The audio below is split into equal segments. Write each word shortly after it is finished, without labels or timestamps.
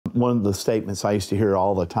One of the statements I used to hear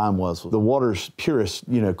all the time was, the water's purest,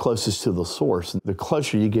 closest to the source. The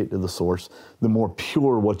closer you get to the source, the more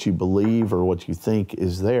pure what you believe or what you think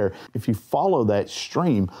is there. If you follow that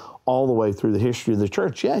stream all the way through the history of the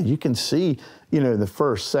church, you can see, in the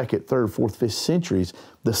first, second, third, fourth, fifth centuries,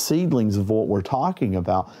 the seedlings of what we're talking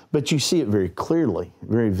about. But you see it very clearly,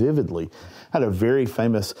 very vividly. I had a very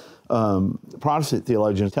famous Protestant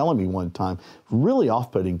theologian telling me one time, really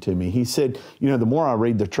off-putting to me. He said, the more I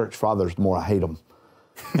read the church fathers, the more I hate them.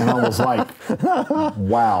 And I was like,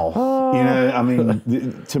 wow.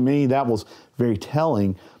 To me, that was very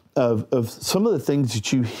telling of some of the things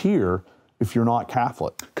that you hear if you're not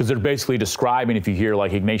Catholic. Because they're basically describing, if you hear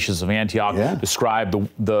like Ignatius of Antioch describe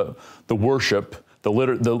the worship, the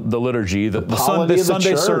liturgy, the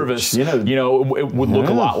Sunday service, it would look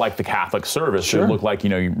a lot like the Catholic service. Sure. It would look like,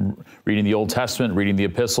 reading the Old Testament, reading the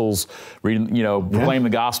epistles, proclaiming the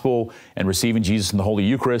gospel and receiving Jesus in the Holy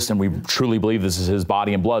Eucharist, and we truly believe this is his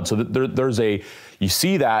body and blood. So you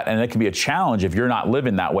see that, and it can be a challenge if you're not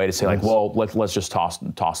living that way to say like, well, let's just toss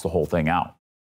the whole thing out.